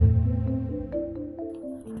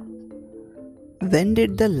When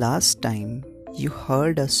did the last time you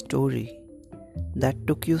heard a story that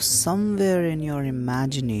took you somewhere in your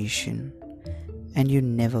imagination and you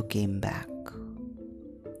never came back?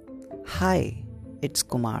 Hi, it's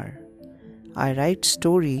Kumar. I write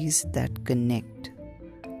stories that connect.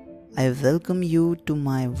 I welcome you to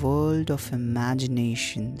my world of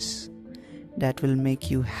imaginations that will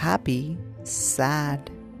make you happy,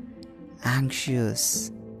 sad,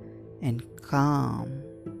 anxious, and calm.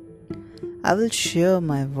 I will share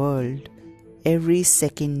my world every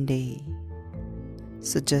second day.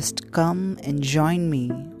 So just come and join me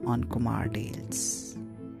on Kumar Tales.